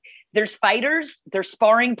know, there's fighters, there's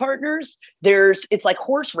sparring partners, it's like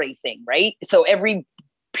horse racing, right? So every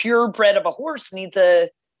purebred of a horse needs a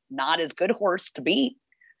not as good horse to beat.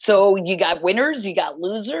 So you got winners, you got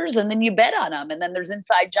losers, and then you bet on them. And then there's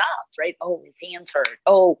inside jobs, right? Oh, his hands hurt.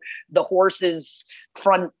 Oh, the horse's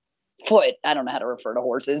front foot. I don't know how to refer to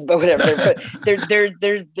horses, but whatever.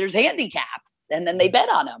 There's handicaps, and then they bet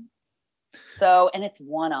on them. So, and it's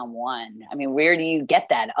one-on-one. I mean, where do you get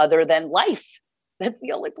that other than life? That's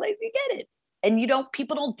the only place you get it. And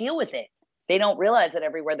people don't deal with it. They don't realize that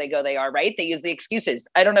everywhere they go, they are, right? They use the excuses.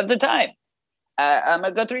 I don't have the time. I'm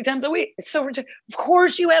going to go 3 times a week. So of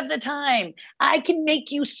course you have the time. I can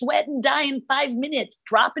make you sweat and die in 5 minutes.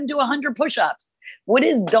 Drop into 100 push-ups. What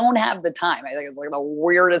is don't have the time? I think it's like the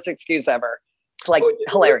weirdest excuse ever. It's like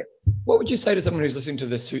hilarious. What would you say to someone who's listening to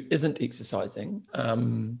this who isn't exercising,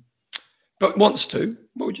 but wants to?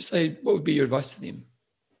 What would you say? What would be your advice to them?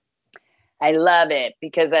 I love it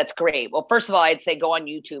because that's great. Well, first of all, I'd say go on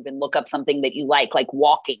YouTube and look up something that you like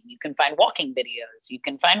walking. You can find walking videos. You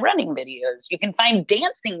can find running videos. You can find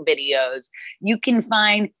dancing videos. You can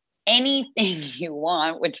find anything you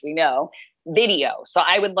want, which we know, video. So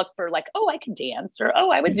I would look for like, oh, I can dance, or, oh,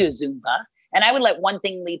 I would do Zumba. And I would let one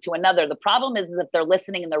thing lead to another. The problem is if they're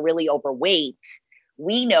listening and they're really overweight,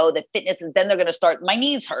 we know that fitness is, then they're going to start, my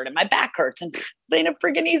knees hurt and my back hurts, and this ain't a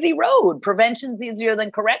freaking easy road. Prevention's easier than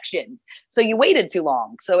correction. So you waited too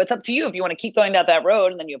long. So it's up to you if you want to keep going down that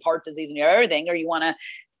road and then you have heart disease and you have everything, or you want to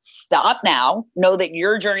stop now, know that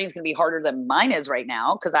your journey is going to be harder than mine is right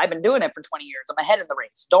now, because I've been doing it for 20 years. I'm ahead in the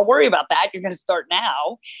race. Don't worry about that. You're going to start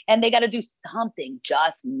now. And they got to do something.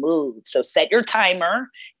 Just move. So set your timer,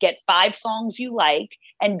 get 5 songs you like,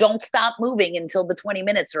 and don't stop moving until the 20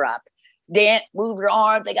 minutes are up. They move your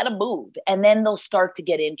arm, they got to move. And then they'll start to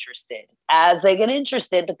get interested. As they get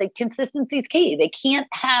interested, but the consistency is key. They can't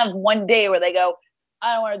have one day where they go,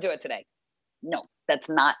 I don't want to do it today. No, that's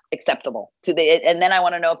not acceptable. And then I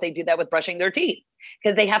want to know if they do that with brushing their teeth,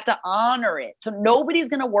 because they have to honor it. So nobody's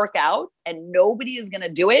going to work out and nobody is going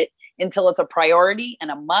to do it until it's a priority and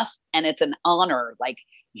a must, and it's an honor. Like,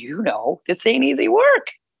 this ain't easy work.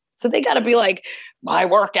 So they got to be like, my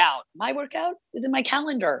workout is in my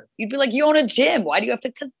calendar. You'd be like, you own a gym. Why do you have to?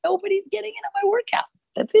 Because nobody's getting in on my workout.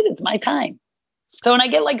 That's it. It's my time. So when I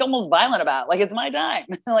get like almost violent about it, like, it's my time.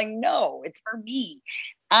 Like, no, it's for me.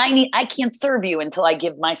 I can't serve you until I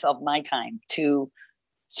give myself my time to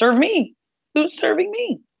serve me. Who's serving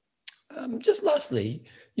me? Just lastly,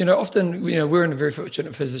 often, we're in a very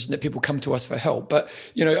fortunate position that people come to us for help. But,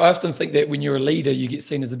 I often think that when you're a leader, you get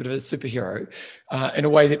seen as a bit of a superhero in a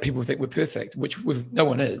way that people think we're perfect, which no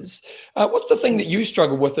one is. What's the thing that you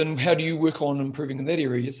struggle with, and how do you work on improving in that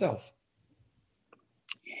area yourself?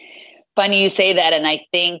 Funny you say that. And I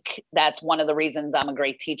think that's one of the reasons I'm a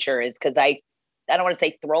great teacher, is because I don't want to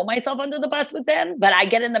say throw myself under the bus with them, but I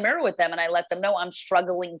get in the mirror with them and I let them know I'm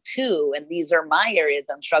struggling too. And these are my areas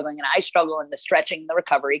I'm struggling. And I struggle in the stretching, the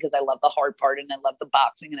recovery, because I love the hard part, and I love the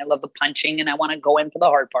boxing, and I love the punching, and I want to go in for the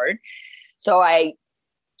hard part. So I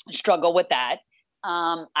struggle with that.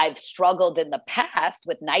 I've struggled in the past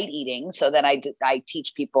with night eating. So then I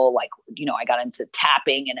teach people, like, I got into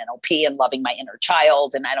tapping and NLP and loving my inner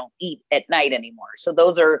child, and I don't eat at night anymore. So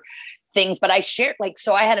those are things, but I shared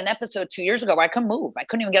so I had an episode 2 years ago where I couldn't move. I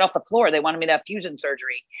couldn't even get off the floor. They wanted me to have fusion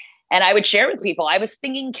surgery. And I would share with people, I was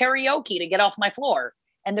singing karaoke to get off my floor.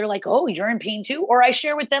 And they're like, oh, you're in pain too? Or I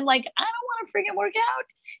share with them, like, I don't want to freaking work out.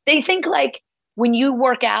 They think like when you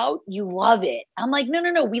work out, you love it. I'm like,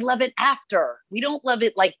 no. We love it after. We don't love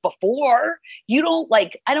it like before. You don't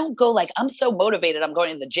I don't go like, I'm so motivated, I'm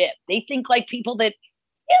going to the gym. They think like people that,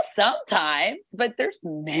 yeah, sometimes, but there's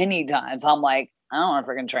many times I'm like, I don't want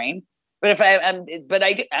to freaking train. But if I don't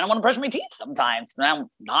want to brush my teeth sometimes. I'm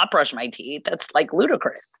not brushing my teeth. That's like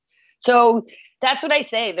ludicrous. So that's what I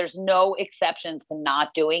say. There's no exceptions to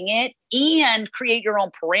not doing it, and create your own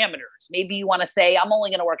parameters. Maybe you want to say, I'm only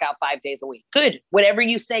going to work out 5 days a week. Good. Whatever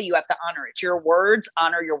you say, you have to honor it. Your words,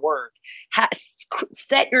 honor your word.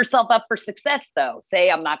 Set yourself up for success though. Say,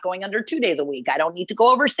 I'm not going under 2 days a week. I don't need to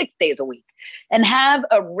go over 6 days a week, and have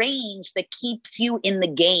a range that keeps you in the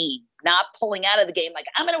game. Not pulling out of the game like,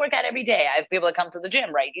 I'm going to work out every day. I have people that come to the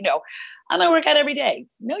gym, right? I'm going to work out every day.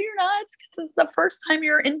 No, you're not. This is the first time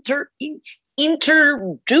you're introducing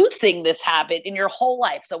this habit in your whole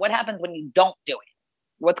life. So what happens when you don't do it?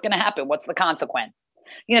 What's going to happen? What's the consequence?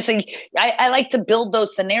 So I like to build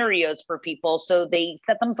those scenarios for people so they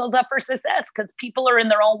set themselves up for success, because people are in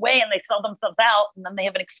their own way and they sell themselves out, and then they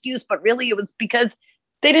have an excuse, but really it was because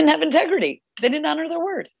they didn't have integrity. They didn't honor their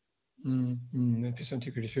word.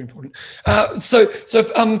 Integrity is very important. So if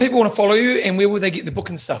people want to follow you, and where will they get the book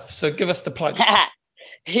and stuff? So give us the plug.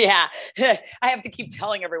 Yeah, I have to keep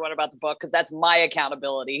telling everyone about the book because that's my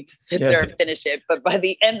accountability to sit there and finish it. But by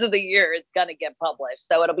the end of the year, it's going to get published.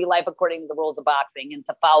 So it'll be Life According to the Rules of Boxing. And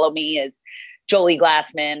to follow me is Jolie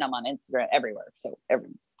Glassman. I'm on Instagram everywhere. So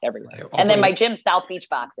everywhere. And then my gym, South Beach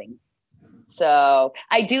Boxing. So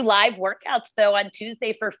I do live workouts though on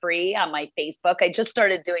Tuesday for free on my Facebook. I just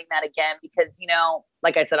started doing that again because,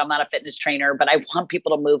 like I said, I'm not a fitness trainer, but I want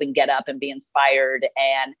people to move and get up and be inspired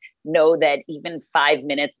and know that even 5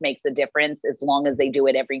 minutes makes a difference as long as they do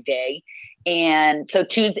it every day. And so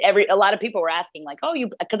Tuesday, a lot of people were asking like, oh,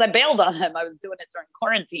 because I bailed on them. I was doing it during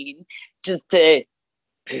quarantine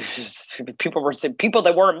people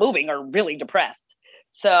that weren't moving are really depressed.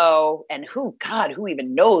 So, and who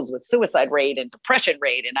even knows with suicide rate and depression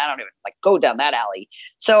rate, and I don't even go down that alley.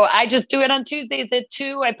 So I just do it on Tuesdays at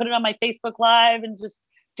 2. I put it on my Facebook Live and just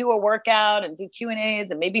do a workout and do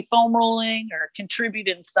Q&As and maybe foam rolling or contribute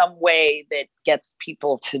in some way that gets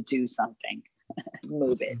people to do something.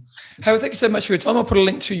 Move it. Hey, well, thank you so much for your time. I'll put a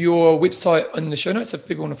link to your website in the show notes. If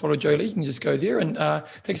people want to follow Jolie, you can just go there. And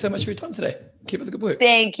thank you so much for your time today. Keep up the good work.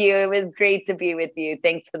 Thank you. It was great to be with you.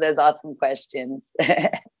 Thanks for those awesome questions.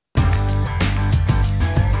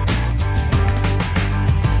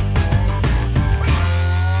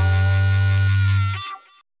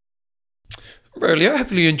 Brilliant.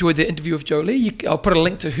 Hopefully you enjoyed the interview with Jolie. I'll put a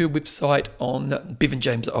link to her website on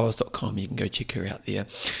bevanjameseyles.com. You can go check her out there.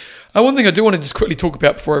 One thing I do want to just quickly talk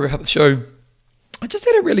about before I wrap up the show, I just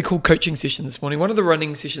had a really cool coaching session this morning. One of the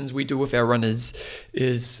running sessions we do with our runners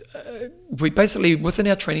is we basically, within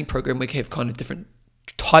our training program, we have kind of different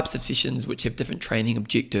types of sessions which have different training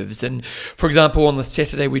objectives. And for example, on the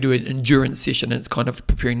Saturday, we do an endurance session, and it's kind of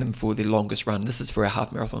preparing them for their longest run. This is for our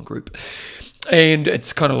half marathon group. And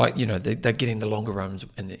it's kind of like, they're getting the longer runs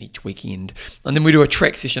in each weekend. And then we do a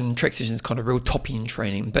track session. Track session is kind of real top-end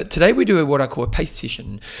training. But today we do what I call a pace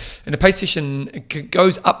session. And a pace session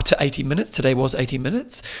goes up to 80 minutes. Today was 80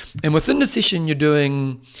 minutes. And within the session, you're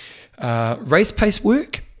doing race pace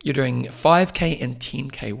work. You're doing 5K and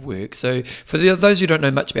 10K work. So for those who don't know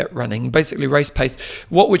much about running, basically race pace,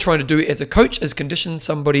 what we're trying to do as a coach is condition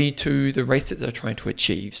somebody to the race that they're trying to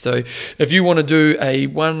achieve. So if you want to do a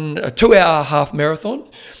 2-hour half marathon,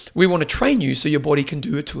 we want to train you so your body can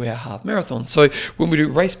do a 2-hour half marathon. So when we do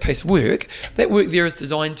race pace work, that work there is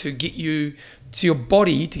designed to get you to your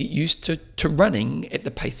body to get used to running at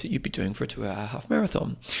the pace that you'd be doing for a 2-hour half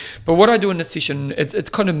marathon. But what I do in this session, it's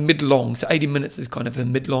kind of mid-long. So 80 minutes is kind of a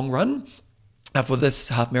mid-long run for this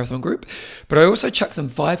half marathon group. But I also chuck some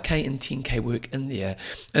 5K and 10K work in there.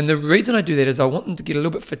 And the reason I do that is I want them to get a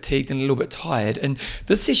little bit fatigued and a little bit tired. And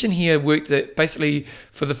this session here worked that basically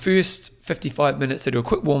for the first 55 minutes, they do a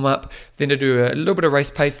quick warm up, then they do a little bit of race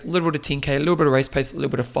pace, a little bit of 10K, a little bit of race pace, a little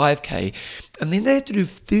bit of 5K. And then they have to do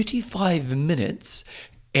 35 minutes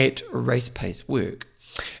at race pace work.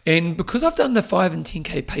 And because I've done the 5 and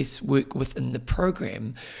 10K pace work within the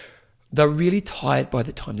program, they're really tired by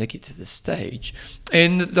the time they get to this stage.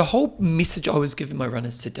 And the whole message I was giving my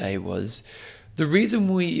runners today was, the reason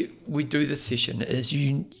we do this session is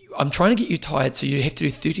I'm trying to get you tired, so you have to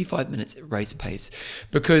do 35 minutes at race pace,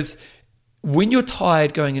 because when you're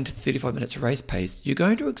tired going into 35 minutes of race pace, you're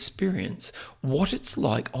going to experience what it's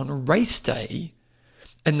like on a race day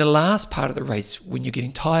in the last part of the race when you're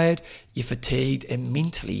getting tired, you're fatigued, and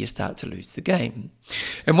mentally you start to lose the game.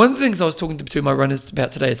 And one of the things I was talking to my runners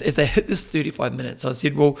about today is as they hit this 35 minutes, I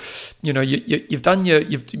said, well, you know, you've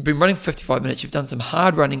been running 55 minutes, you've done some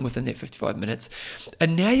hard running within that 55 minutes,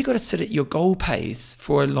 and now you've got to sit at your goal pace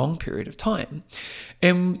for a long period of time.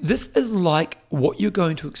 And this is like what you're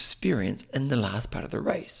going to experience in the last part of the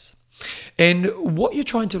race. And what you're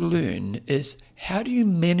trying to learn is, how do you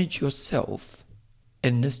manage yourself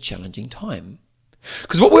in this challenging time?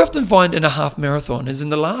 Because what we often find in a half marathon is in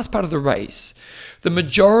the last part of the race, the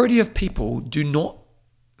majority of people do not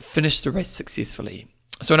finish the race successfully.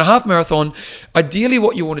 So in a half marathon, ideally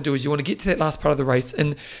what you want to do is you want to get to that last part of the race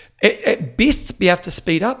and at best be able to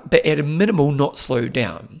speed up, but at a minimal not slow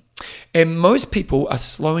down. And most people are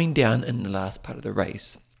slowing down in the last part of the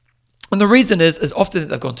race. And the reason is often that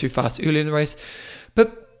they've gone too fast early in the race.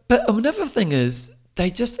 But another thing is,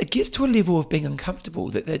 it gets to a level of being uncomfortable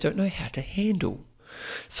that they don't know how to handle.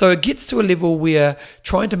 So it gets to a level where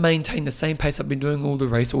trying to maintain the same pace I've been doing all the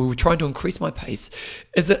race, or we're trying to increase my pace,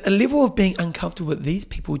 is a level of being uncomfortable that these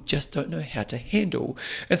people just don't know how to handle.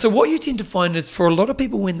 And so what you tend to find is, for a lot of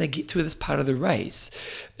people when they get to this part of the race,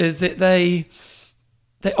 is that they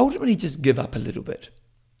ultimately just give up a little bit.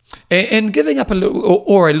 And giving up a little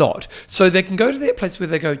or a lot, so they can go to that place where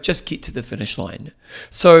they go, just get to the finish line.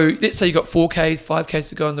 So let's say you've got 4Ks, 5Ks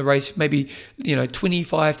to go in the race, maybe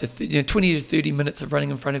 25 to 20 to 30 minutes of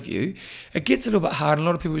running in front of you. It gets a little bit hard, and a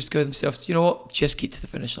lot of people just go to themselves, you know what, just get to the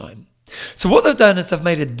finish line. So what they've done is they've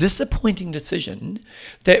made a disappointing decision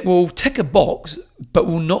that will tick a box, but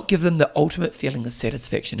will not give them the ultimate feeling of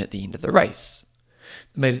satisfaction at the end of the race.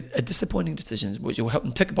 They made a disappointing decision which will help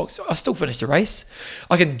them tick a box. I still finished the race.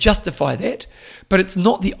 I can justify that, but it's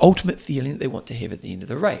not the ultimate feeling that they want to have at the end of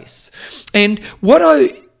the race. And what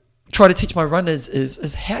I try to teach my runners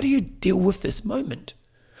is how do you deal with this moment?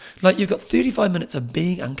 Like, you've got 35 minutes of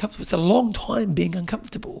being uncomfortable. It's a long time being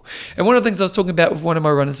uncomfortable. And one of the things I was talking about with one of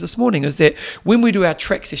my runners this morning is that when we do our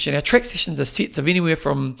track sessions are sets of anywhere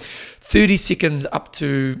from 30 seconds up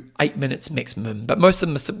to 8 minutes maximum. But most of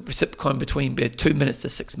them are sit kind of between 2 minutes to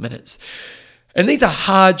 6 minutes. And these are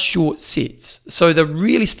hard, short sets. So they're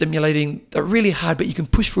really stimulating, they're really hard, but you can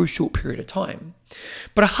push for a short period of time.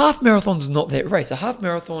 But a half marathon is not that race. A half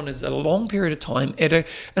marathon is a long period of time at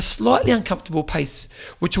a slightly uncomfortable pace,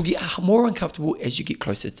 which will get more uncomfortable as you get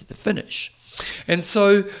closer to the finish. And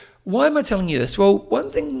so why am I telling you this? Well, one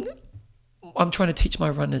thing I'm trying to teach my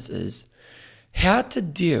runners is how to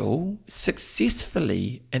deal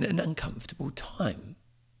successfully in an uncomfortable time.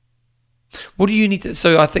 What do you need to,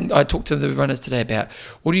 so I think I talked to the runners today about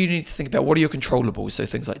what do you need to think about, what are your controllables? So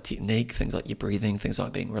things like technique, things like your breathing, things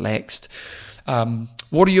like being relaxed.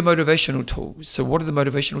 What are your motivational tools? So what are the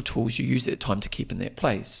motivational tools you use at the time to keep in that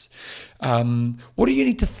place? What do you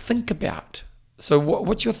need to think about? So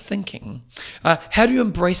what's your thinking? How do you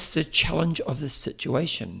embrace the challenge of this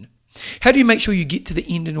situation? How do you make sure you get to the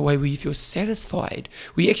end in a way where you feel satisfied,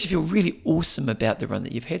 where you actually feel really awesome about the run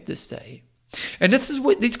that you've had this day? And this is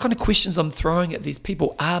what these kind of questions I'm throwing at these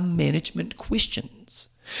people are management questions.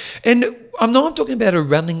 And I know I'm talking about a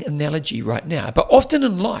running analogy right now, but often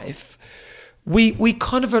in life, we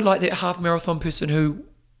kind of are like that half marathon person who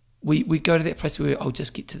we go to that place where I'll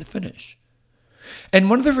just get to the finish. And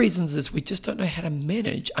one of the reasons is we just don't know how to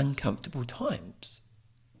manage uncomfortable times.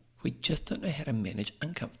 We just don't know how to manage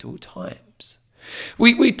uncomfortable times.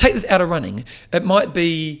 We take this out of running. It might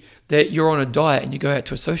be that you're on a diet and you go out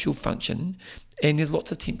to a social function and there's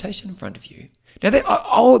lots of temptation in front of you. Now,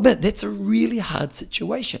 I'll admit, that's a really hard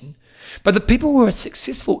situation. But the people who are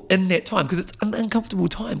successful in that time, because it's an uncomfortable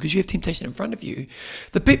time because you have temptation in front of you,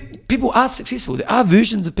 people are successful. There are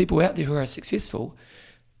versions of people out there who are successful,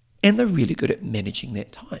 and they're really good at managing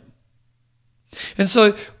that time. And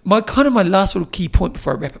so my last little key point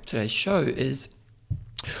before I wrap up today's show is,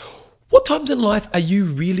 what times in life are you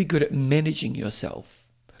really good at managing yourself?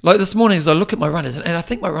 Like this morning, as I look at my runners, and I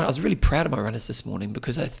think I was really proud of my runners this morning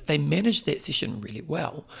because they managed that session really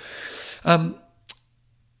well. And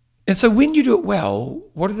so when you do it well,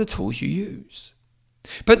 what are the tools you use?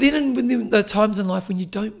 But then when there are times in life when you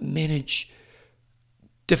don't manage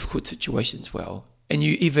difficult situations well, and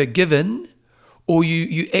you either give in or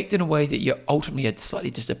you act in a way that you ultimately are slightly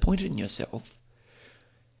disappointed in yourself,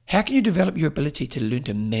 how can you develop your ability to learn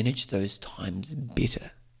to manage those times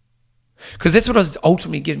better? Because that's what I was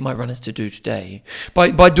ultimately getting my runners to do today.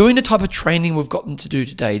 By doing the type of training we've got them to do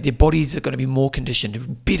today, their bodies are going to be more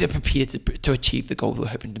conditioned, better prepared to achieve the goal we're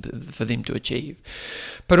hoping for them to achieve.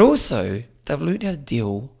 But also, they've learned how to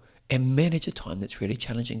deal and manage a time that's really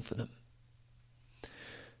challenging for them.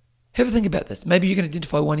 Have a think about this. Maybe you can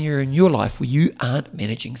identify one area in your life where you aren't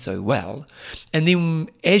managing so well. And then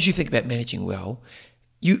as you think about managing well,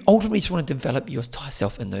 you ultimately just want to develop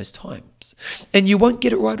yourself in those times. And you won't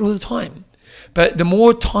get it right all the time. But the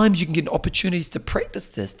more times you can get opportunities to practice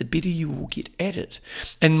this, the better you will get at it.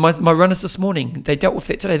 And my runners this morning, they dealt with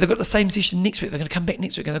that today. They've got the same session next week. They're going to come back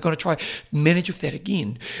next week and they're going to try manage with that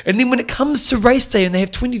again. And then when it comes to race day and they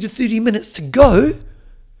have 20 to 30 minutes to go,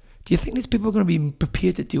 do you think these people are going to be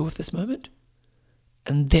prepared to deal with this moment?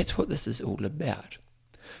 And that's what this is all about.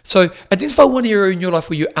 So identify one area in your life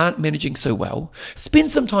where you aren't managing so well.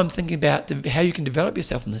 Spend some time thinking about how you can develop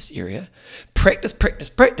yourself in this area.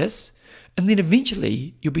 Practice. And then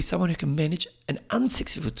eventually you'll be someone who can manage an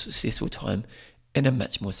unsuccessful time in a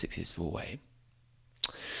much more successful way.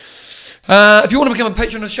 If you want to become a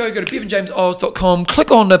patron of the show, go to bevanjameseyles.com,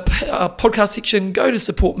 click on the podcast section, go to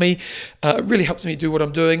support me. It really helps me do what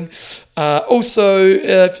I'm doing. Also,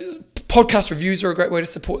 podcast reviews are a great way to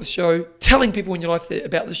support the show. Telling people in your life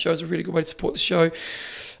about the show is a really good way to support the show.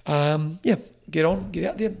 Get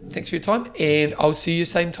out there. Thanks for your time. And I'll see you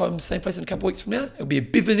same time, same place in a couple of weeks from now. It'll be a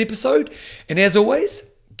Bevan episode. And as always,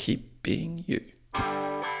 keep being you.